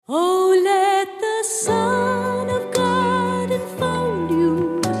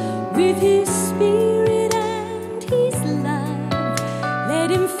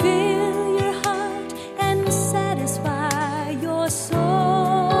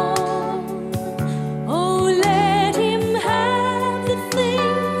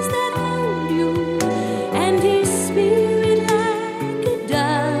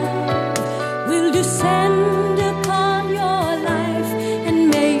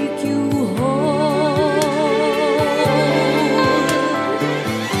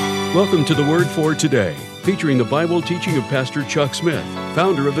Welcome to the Word for Today, featuring the Bible teaching of Pastor Chuck Smith,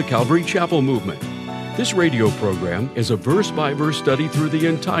 founder of the Calvary Chapel Movement. This radio program is a verse-by-verse study through the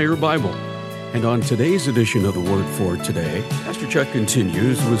entire Bible. And on today's edition of the Word for Today, Pastor Chuck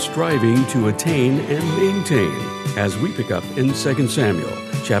continues with striving to attain and maintain as we pick up in 2 Samuel,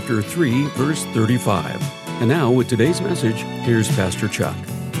 chapter 3, verse 35. And now, with today's message, here's Pastor Chuck.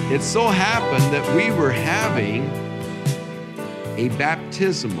 It so happened that we were having a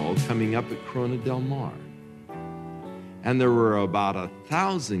baptismal coming up at Corona Del Mar. And there were about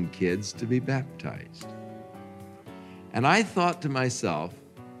 1,000 kids to be baptized. And I thought to myself,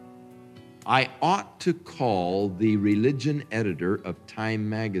 I ought to call the religion editor of Time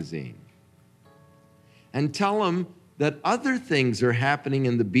magazine and tell him that other things are happening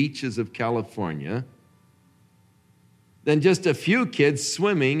in the beaches of California than just a few kids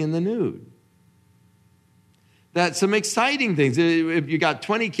swimming in the nude. That some exciting things. If you got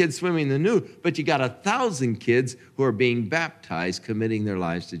 20 kids swimming in the nude, but you got 1,000 kids who are being baptized, committing their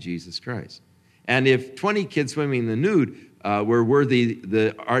lives to Jesus Christ. And if 20 kids swimming in the nude were worthy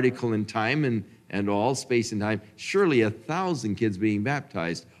the article in Time and all, Space and Time, surely 1,000 kids being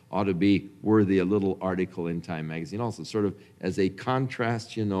baptized ought to be worthy a little article in Time magazine also, sort of as a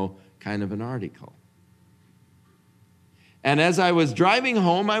contrast, kind of an article. And as I was driving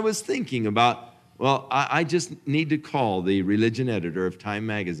home, I was thinking about, well, I just need to call the religion editor of Time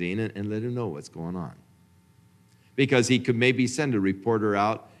magazine and let him know what's going on. Because he could maybe send a reporter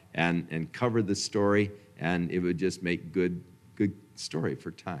out and cover the story, and it would just make good story for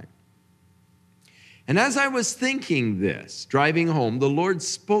Time. And as I was thinking this, driving home, the Lord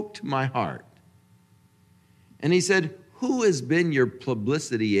spoke to my heart. And he said, "Who has been your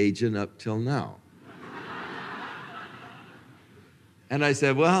publicity agent up till now?" And I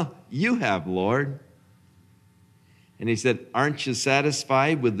said, "Well, you have, Lord." And he said, "Aren't you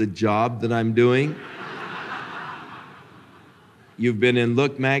satisfied with the job that I'm doing? You've been in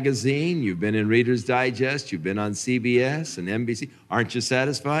Look magazine, you've been in Reader's Digest, you've been on CBS and NBC. Aren't you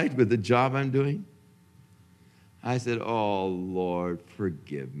satisfied with the job I'm doing?" I said, "Oh, Lord,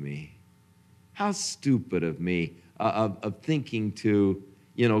 forgive me. How stupid of me of thinking to,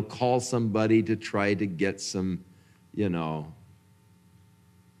 call somebody to try to get some,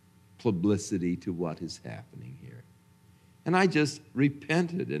 publicity to what is happening here." And I just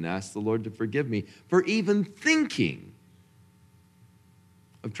repented and asked the Lord to forgive me for even thinking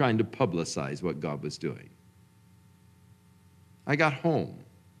of trying to publicize what God was doing. I got home,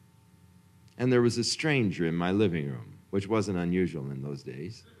 and there was a stranger in my living room, which wasn't unusual in those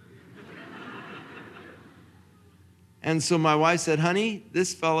days. And so my wife said, "Honey,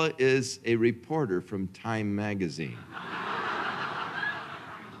 this fella is a reporter from Time magazine.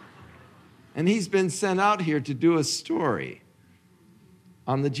 And he's been sent out here to do a story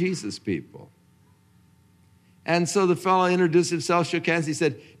on the Jesus people." And so the fellow introduced himself, shook hands. He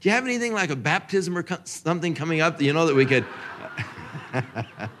said, "Do you have anything like a baptism or something coming up, that we could..." I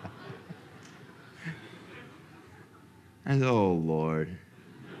said, "Oh, Lord.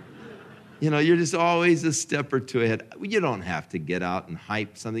 You're just always a step or two ahead. You don't have to get out and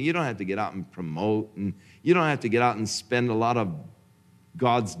hype something. You don't have to get out and promote. And you don't have to get out and spend a lot of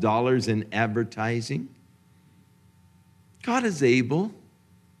God's dollars in advertising. God is able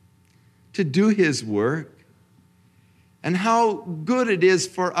to do his work. And how good it is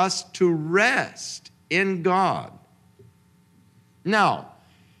for us to rest in God." Now,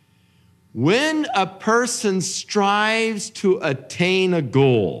 when a person strives to attain a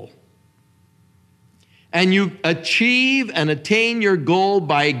goal, and you achieve and attain your goal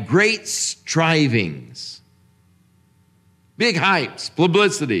by great strivings, big hypes,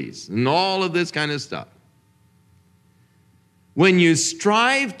 publicities, and all of this kind of stuff. When you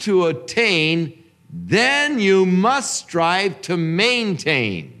strive to attain, then you must strive to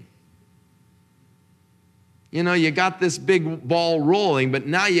maintain. You got this big ball rolling, but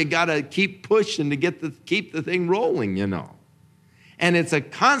now you got to keep pushing to keep the thing rolling, And it's a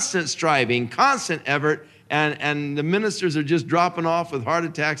constant striving, constant effort, and the ministers are just dropping off with heart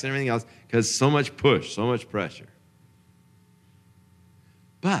attacks and everything else because so much push, so much pressure.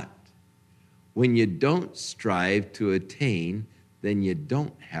 But when you don't strive to attain, then you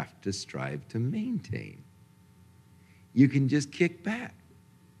don't have to strive to maintain. You can just kick back.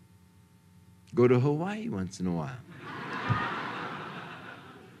 Go to Hawaii once in a while.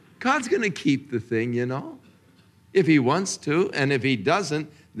 God's going to keep the thing, if he wants to. And if he doesn't,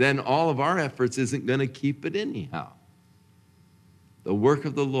 then all of our efforts isn't going to keep it anyhow. The work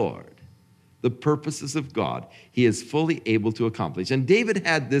of the Lord the purposes of God, he is fully able to accomplish. And David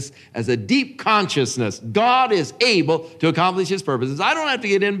had this as a deep consciousness. God is able to accomplish his purposes. I don't have to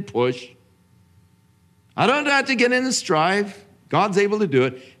get in and push. I don't have to get in and strive. God's able to do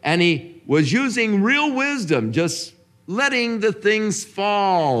it. And he was using real wisdom, just letting the things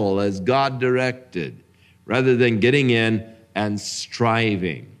fall as God directed, rather than getting in and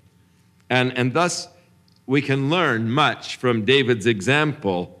striving. And thus, we can learn much from David's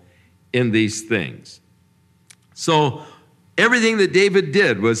example in these things. So everything that David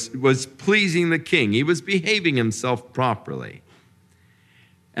did was pleasing the king. He was behaving himself properly.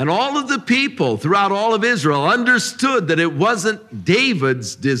 And all of the people throughout all of Israel understood that it wasn't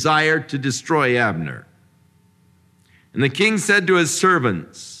David's desire to destroy Abner. And the king said to his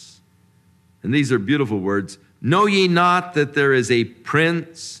servants, and these are beautiful words, "Know ye not that there is a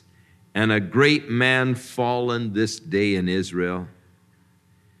prince and a great man fallen this day in Israel?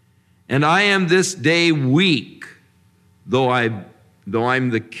 And I am this day weak, though I'm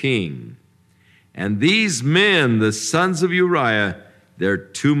the king. And these men, the sons of Uriah, they're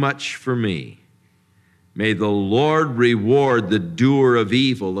too much for me. May the Lord reward the doer of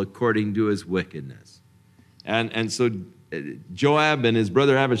evil according to his wickedness." And so Joab and his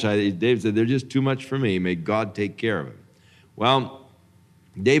brother Abishai, David said, "They're just too much for me. May God take care of him." Well,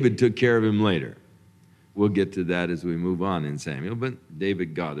 David took care of him later. We'll get to that as we move on in Samuel, but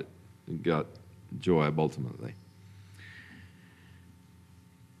David got it. Got Joab ultimately.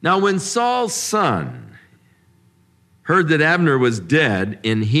 Now, when Saul's son heard that Abner was dead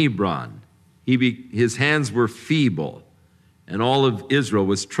in Hebron, his hands were feeble, and all of Israel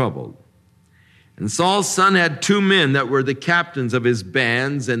was troubled. And Saul's son had two men that were the captains of his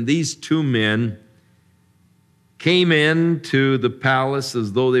bands, and these two men came into the palace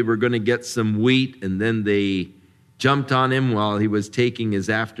as though they were going to get some wheat, and then they jumped on him while he was taking his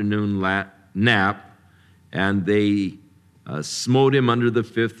afternoon nap, and they smote him under the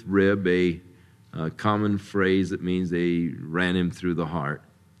fifth rib, a common phrase that means they ran him through the heart.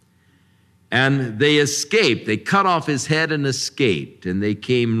 And they escaped. They cut off his head and escaped, and they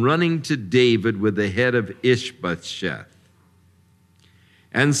came running to David with the head of Ishbosheth.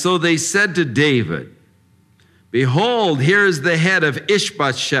 And so they said to David, "Behold, here is the head of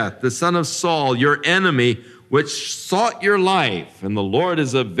Ishbosheth, the son of Saul, your enemy, which sought your life, and the Lord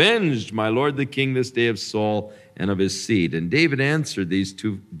has avenged my lord the king this day of Saul and of his seed." And David answered these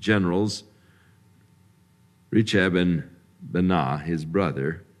two generals, Rechab and Baanah, his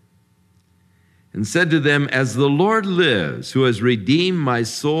brother, and said to them, "As the Lord lives, who has redeemed my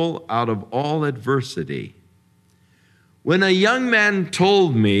soul out of all adversity, when a young man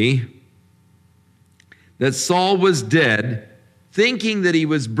told me that Saul was dead, thinking that he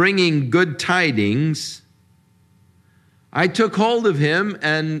was bringing good tidings, I took hold of him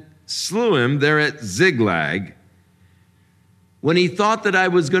and slew him there at Ziklag, when he thought that I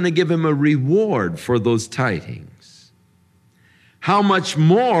was going to give him a reward for those tidings. How much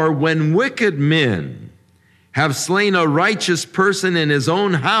more when wicked men have slain a righteous person in his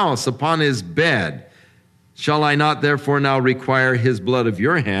own house upon his bed? Shall I not therefore now require his blood of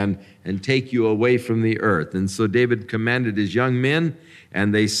your hand and take you away from the earth?" And so David commanded his young men,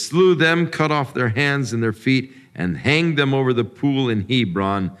 and they slew them, cut off their hands and their feet, and hanged them over the pool in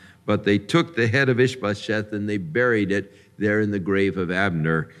Hebron. But they took the head of Ishbosheth and they buried it there in the grave of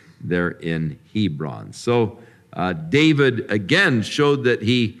Abner there in Hebron. So David again showed that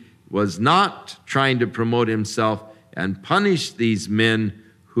he was not trying to promote himself and punish these men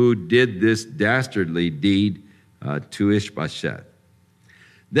who did this dastardly deed to Ishbosheth.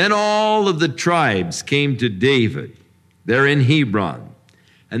 Then all of the tribes came to David there in Hebron,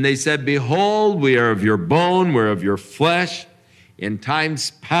 and they said, "Behold, we are of your bone, we're of your flesh. In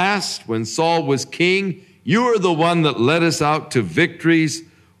times past, when Saul was king, you are the one that led us out to victories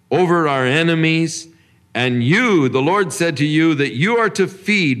over our enemies. And you, the Lord said to you, that you are to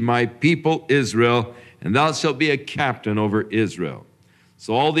feed my people Israel, and thou shalt be a captain over Israel."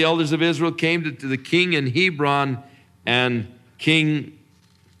 So all the elders of Israel came to the king in Hebron, and King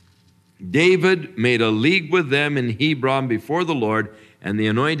David made a league with them in Hebron before the Lord, and they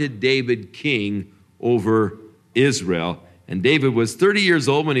anointed David king over Israel. And David was 30 years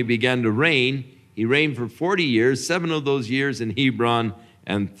old when he began to reign. He reigned for 40 years, 7 of those years in Hebron,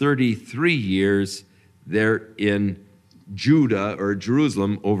 and 33 years there in Judah or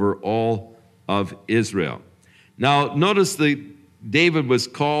Jerusalem over all of Israel. Now, notice that David was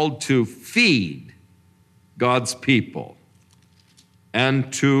called to feed God's people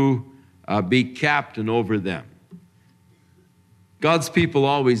and to be captain over them. God's people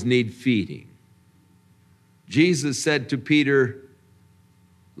always need feeding. Jesus said to Peter,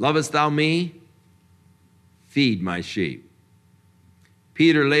 Lovest thou me? Feed my sheep.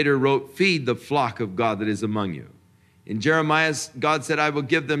 Peter later wrote, feed the flock of God that is among you. In Jeremiah, God said, I will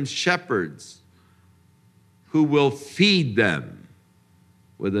give them shepherds who will feed them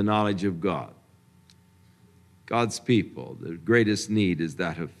with the knowledge of God. God's people, the greatest need is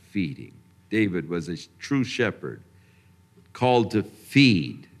that of feeding. David was a true shepherd, called to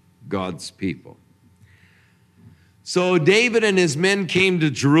feed God's people. So David and his men came to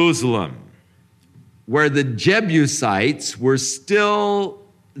Jerusalem, where the Jebusites were still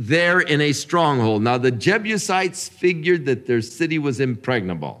there in a stronghold. Now, the Jebusites figured that their city was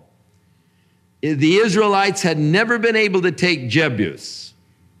impregnable. The Israelites had never been able to take Jebus.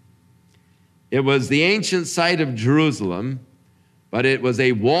 It was the ancient site of Jerusalem, but it was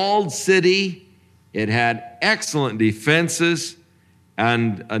a walled city. It had excellent defenses,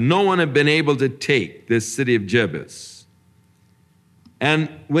 and no one had been able to take this city of Jebus. And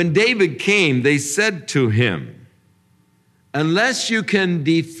when David came, they said to him, unless you can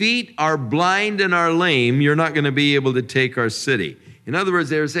defeat our blind and our lame, you're not going to be able to take our city. In other words,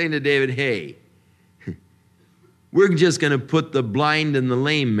 they were saying to David, hey, we're just going to put the blind and the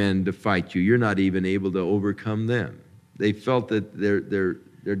lame men to fight you. You're not even able to overcome them. They felt that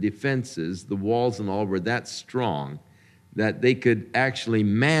their defenses, the walls and all, were that strong that they could actually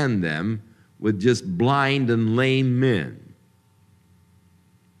man them with just blind and lame men.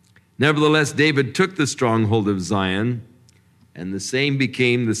 Nevertheless, David took the stronghold of Zion, and the same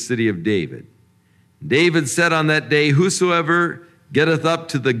became the city of David. David said on that day, whosoever getteth up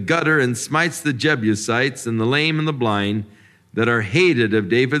to the gutter and smites the Jebusites and the lame and the blind that are hated of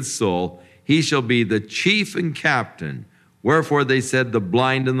David's soul, he shall be the chief and captain. Wherefore they said, the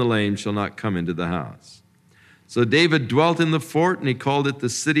blind and the lame shall not come into the house. So David dwelt in the fort, and he called it the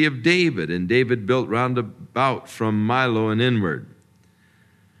city of David. And David built round about from Millo and inward.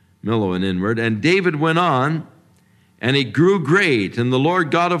 And David went on, and he grew great, and the Lord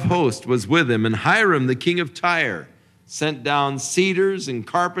God of hosts was with him. And Hiram, the king of Tyre, sent down cedars and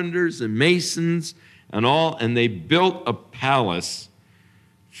carpenters and masons and all, and they built a palace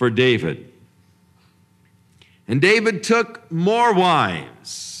for David. And David took more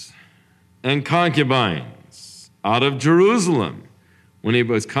wives and concubines out of Jerusalem when he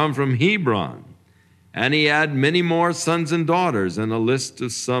was come from Hebron. And he had many more sons and daughters, and a list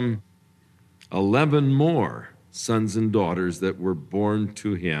of some 11 more sons and daughters that were born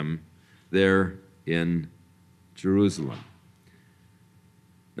to him there in Jerusalem.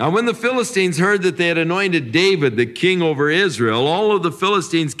 Now, when the Philistines heard that they had anointed David the king over Israel, all of the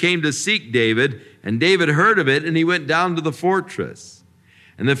Philistines came to seek David, and David heard of it, and he went down to the fortress.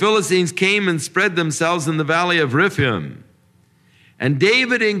 And the Philistines came and spread themselves in the valley of Rephaim. And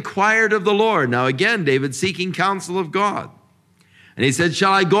David inquired of the Lord. Now again, David seeking counsel of God. And he said,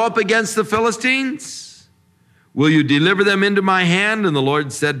 shall I go up against the Philistines? Will you deliver them into my hand? And the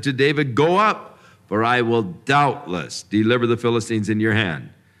Lord said to David, go up, for I will doubtless deliver the Philistines in your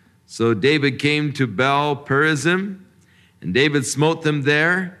hand. So David came to Baal Perazim, and David smote them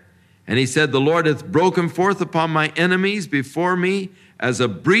there. And he said, the Lord hath broken forth upon my enemies before me as a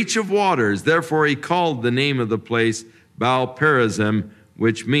breach of waters. Therefore he called the name of the place Baal Perazim,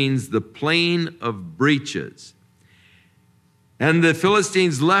 which means the plain of breaches. And the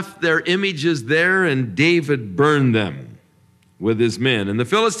Philistines left their images there, and David burned them with his men. And the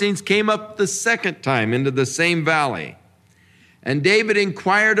Philistines came up the second time into the same valley. And David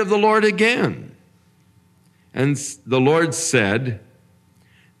inquired of the Lord again. And the Lord said,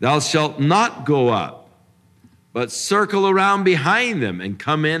 thou shalt not go up, but circle around behind them and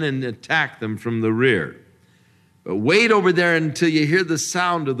come in and attack them from the rear. But wait over there until you hear the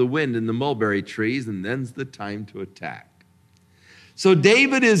sound of the wind in the mulberry trees, and then's the time to attack. So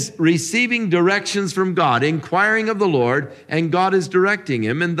David is receiving directions from God, inquiring of the Lord, and God is directing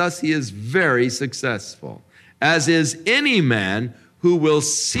him, and thus he is very successful, as is any man who will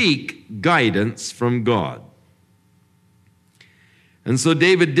seek guidance from God. And so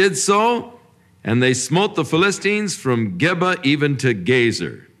David did so, and they smote the Philistines from Geba even to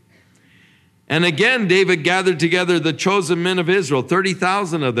Gezer. And again, David gathered together the chosen men of Israel,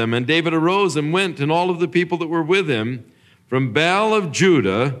 30,000 of them. And David arose and went, and all of the people that were with him, from Baal of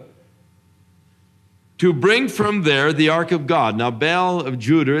Judah, to bring from there the ark of God. Now, Baal of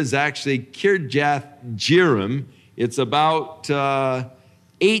Judah is actually Kirjath Jearim. It's about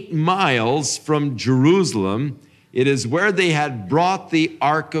 8 miles from Jerusalem. It is where they had brought the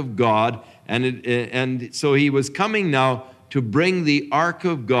ark of God. And so he was coming now to bring the ark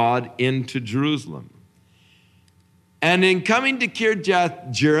of God into Jerusalem. And in coming to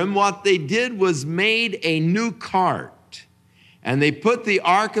Kirjath Jearim, what they did was made a new cart. And they put the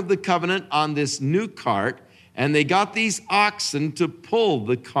Ark of the Covenant on this new cart, and they got these oxen to pull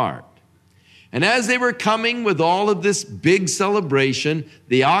the cart. And as they were coming with all of this big celebration,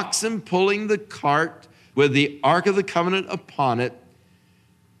 the oxen pulling the cart with the Ark of the Covenant upon it,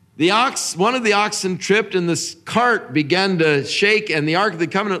 one of the oxen tripped, and the cart began to shake, and the Ark of the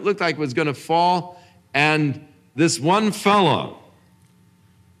Covenant looked like it was going to fall. And this one fellow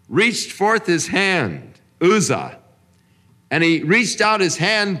reached forth his hand, Uzzah, and he reached out his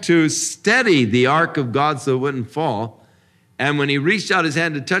hand to steady the Ark of God so it wouldn't fall. And when he reached out his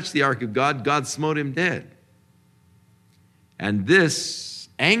hand to touch the Ark of God, God smote him dead. And this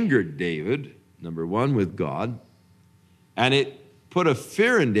angered David, number one, with God, and it put a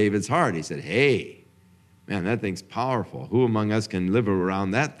fear in David's heart. He said, hey, man, that thing's powerful. Who among us can live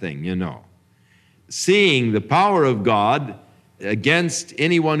around that thing, you know? Seeing the power of God against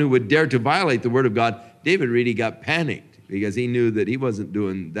anyone who would dare to violate the word of God, David really got panicked because he knew that he wasn't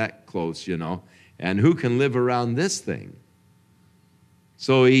doing that close, you know. And who can live around this thing?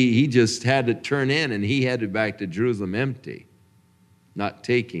 So he just had to turn in, and he headed back to Jerusalem empty, not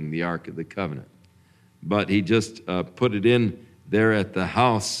taking the Ark of the Covenant. But he just put it in there at the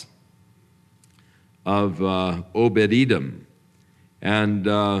house of Obed-Edom. And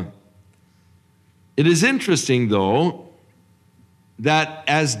it is interesting, though, that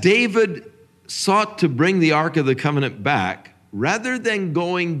as David sought to bring the Ark of the Covenant back, rather than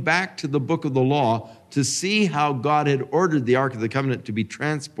going back to the book of the law to see how God had ordered the Ark of the Covenant to be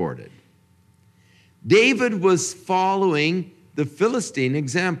transported, David was following the Philistine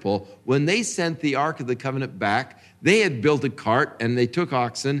example. When they sent the Ark of the Covenant back, they had built a cart, and they took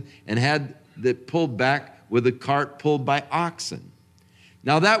oxen and had it pulled back with a cart pulled by oxen.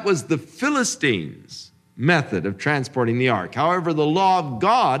 Now that was the Philistines' method of transporting the ark. However, the law of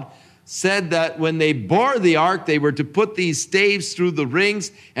God said that when they bore the ark, they were to put these staves through the rings,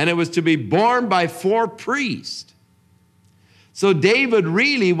 and it was to be borne by 4 priests. So David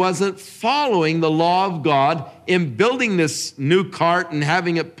really wasn't following the law of God in building this new cart and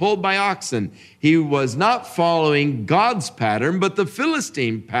having it pulled by oxen. He was not following God's pattern, but the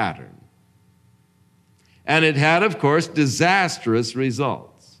Philistine pattern. And it had, of course, disastrous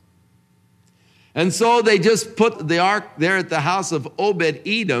results. And so they just put the ark there at the house of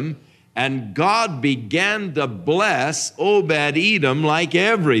Obed-Edom, and God began to bless Obed-Edom like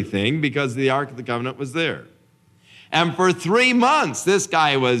everything because the Ark of the Covenant was there. And for 3 months, this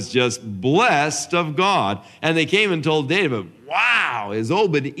guy was just blessed of God. And they came and told David, wow, is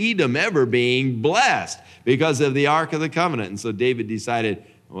Obed-Edom ever being blessed because of the Ark of the Covenant? And so David decided,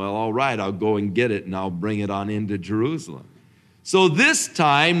 well, all right, I'll go and get it, and I'll bring it on into Jerusalem. So this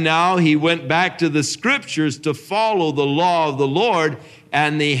time now he went back to the scriptures to follow the law of the Lord,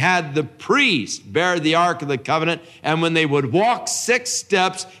 and they had the priest bear the Ark of the Covenant, and when they would walk 6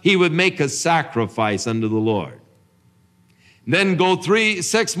 steps, he would make a sacrifice unto the Lord. Then go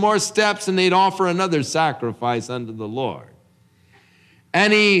 6 more steps, and they'd offer another sacrifice unto the Lord.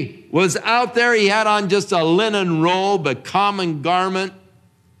 And he was out there, he had on just a linen robe, a common garment,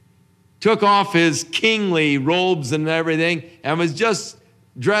 took off his kingly robes and everything, and was just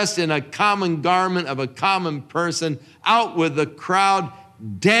dressed in a common garment of a common person, out with the crowd,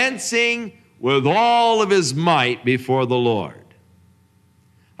 dancing with all of his might before the Lord.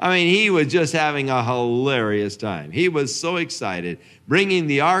 I mean, he was just having a hilarious time. He was so excited, bringing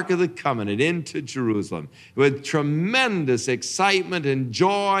the Ark of the Covenant into Jerusalem with tremendous excitement and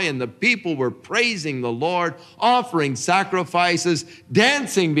joy, and the people were praising the Lord, offering sacrifices,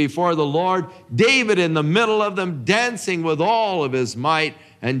 dancing before the Lord, David in the middle of them, dancing with all of his might,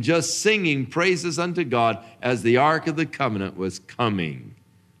 and just singing praises unto God as the Ark of the Covenant was coming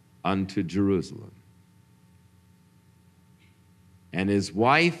unto Jerusalem. And his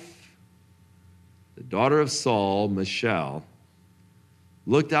wife, the daughter of Saul, Michal,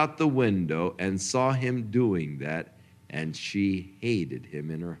 looked out the window and saw him doing that, and she hated him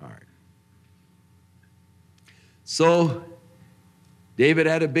in her heart. So David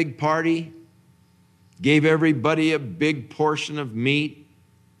had a big party, gave everybody a big portion of meat,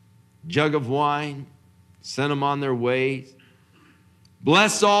 jug of wine, sent them on their way,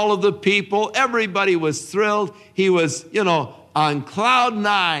 blessed all of the people. Everybody was thrilled. He was, on cloud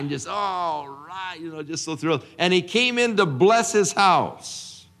 9, just, all right, just so thrilled. And he came in to bless his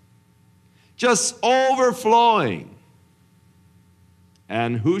house, just overflowing.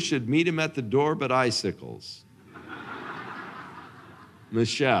 And who should meet him at the door but icicles?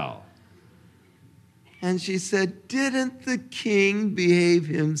 Michal. And she said, didn't the king behave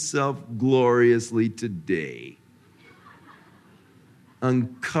himself gloriously today?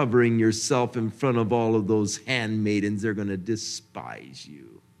 uncovering yourself in front of all of those handmaidens. They're going to despise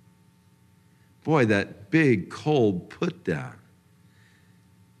you. Boy, that big, cold put down.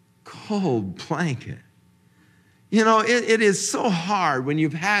 Cold blanket. You know, it is so hard when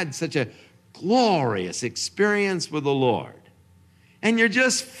you've had such a glorious experience with the Lord and you're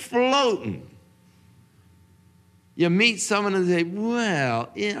just floating. You meet someone and say, well,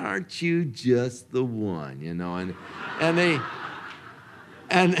 aren't you just the one, you know?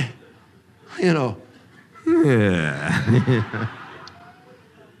 And you know, yeah.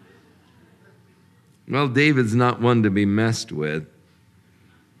 Well, David's not one to be messed with.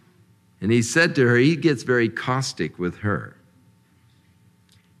 And he said to her, he gets very caustic with her.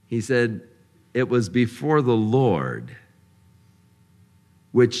 He said, it was before the Lord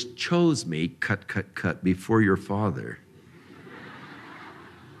which chose me, cut, before your father,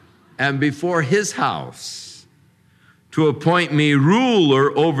 and before his house, to appoint me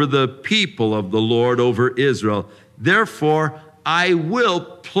ruler over the people of the Lord, over Israel. Therefore, I will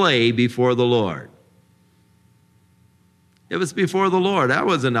play before the Lord. It was before the Lord. I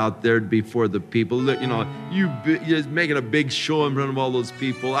wasn't out there before the people. You know, you're making a big show in front of all those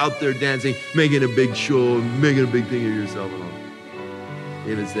people, out there dancing, making a big show, making a big thing of yourself and all.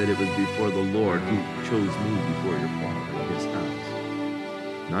 David said it was before the Lord who chose me before your father in his house.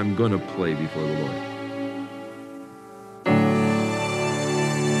 And I'm going to play before the Lord.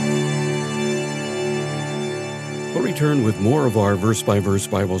 We'll return with more of our verse-by-verse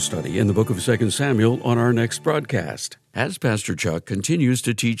Bible study in the book of 2 Samuel on our next broadcast, as Pastor Chuck continues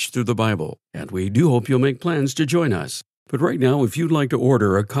to teach through the Bible, and we do hope you'll make plans to join us. But right now, if you'd like to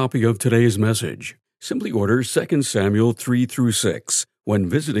order a copy of today's message, simply order 2 Samuel 3-6 when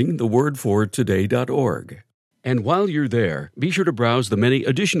visiting thewordfortoday.org. And while you're there, be sure to browse the many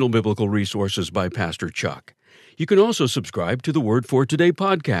additional biblical resources by Pastor Chuck. You can also subscribe to the Word for Today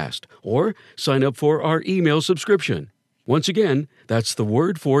podcast or sign up for our email subscription. Once again, that's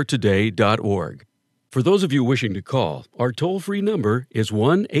thewordfortoday.org. For those of you wishing to call, our toll-free number is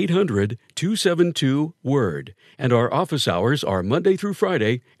 1-800-272-WORD, and our office hours are Monday through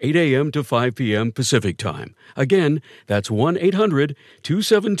Friday, 8 a.m. to 5 p.m. Pacific Time. Again, that's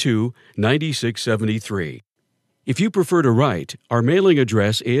 1-800-272-9673. If you prefer to write, our mailing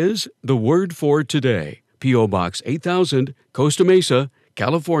address is The Word for Today, P.O. Box 8000, Costa Mesa,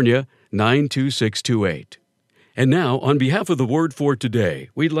 California, 92628. And now, on behalf of the Word for Today,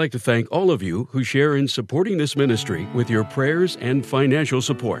 we'd like to thank all of you who share in supporting this ministry with your prayers and financial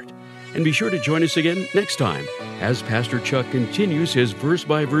support. And be sure to join us again next time as Pastor Chuck continues his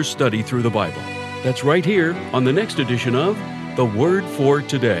verse-by-verse study through the Bible. That's right here on the next edition of The Word for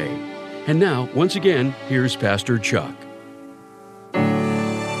Today. And now, once again, here's Pastor Chuck.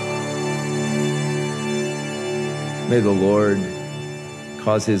 May the Lord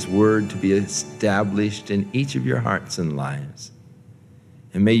cause His word to be established in each of your hearts and lives.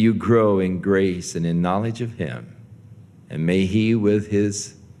 And may you grow in grace and in knowledge of Him. And may He, with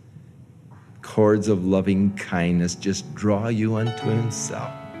His cords of loving kindness, just draw you unto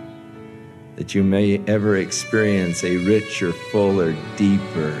Himself, that you may ever experience a richer, fuller,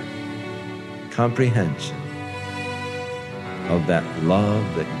 deeper comprehension of that love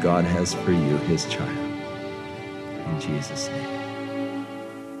that God has for you, His child. In Jesus' name.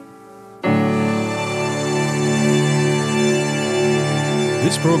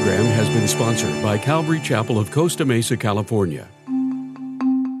 This program has been sponsored by Calvary Chapel of Costa Mesa, California.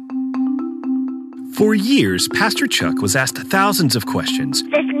 For years, Pastor Chuck was asked thousands of questions.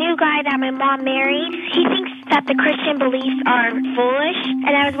 This new guy that my mom married, he thinks that the Christian beliefs are foolish,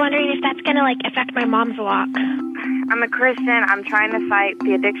 and I was wondering if that's going to affect my mom's walk. I'm a Christian. I'm trying to fight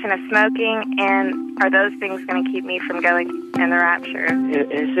the addiction of smoking, and are those things going to keep me from going in the rapture?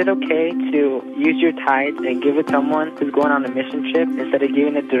 Is it okay to use your tithe and give it to someone who's going on a mission trip instead of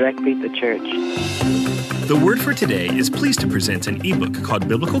giving it directly to church? The Word for Today is pleased to present an ebook called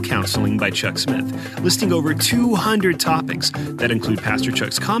Biblical Counseling by Chuck Smith, listing over 200 topics that include Pastor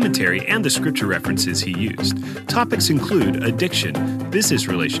Chuck's commentary and the scripture references he used. Topics include addiction, business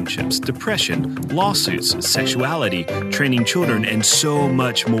relationships, depression, lawsuits, sexuality, training children, and so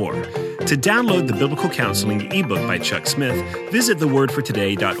much more. To download the Biblical Counseling ebook by Chuck Smith, visit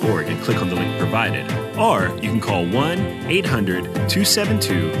thewordfortoday.org and click on the link provided. Or you can call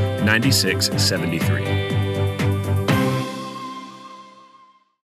 1-800-272-9673.